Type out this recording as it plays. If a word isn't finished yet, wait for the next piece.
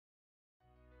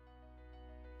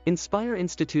Inspire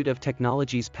Institute of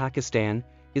Technologies Pakistan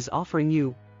is offering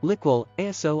you LICQual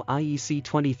ASO IEC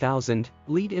 20000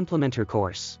 Lead Implementer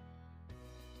course.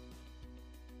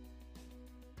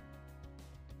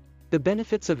 The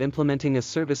benefits of implementing a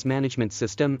service management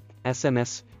system,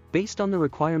 SMS, based on the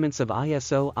requirements of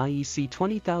ISO IEC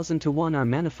 20001 are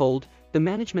manifold. The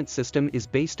management system is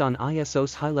based on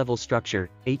ISO's high-level structure,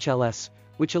 HLS,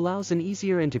 which allows an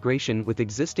easier integration with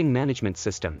existing management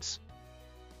systems.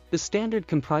 The standard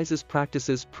comprises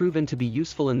practices proven to be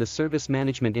useful in the service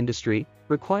management industry.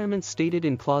 Requirements stated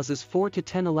in clauses 4 to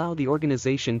 10 allow the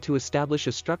organization to establish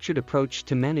a structured approach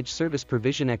to manage service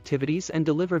provision activities and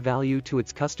deliver value to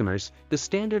its customers. The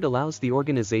standard allows the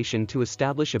organization to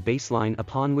establish a baseline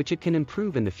upon which it can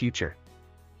improve in the future.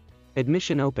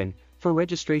 Admission open. For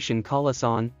registration, call us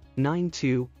on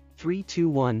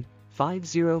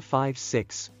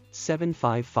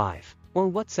 92-321-5056-755 or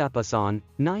WhatsApp us on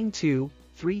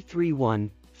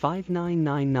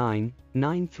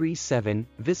 92-331-5999-937.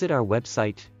 Visit our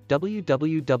website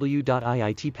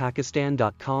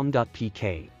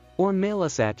www.iitpakistan.com.pk or mail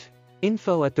us at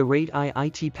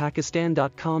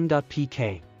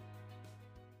info@iitpakistan.com.pk.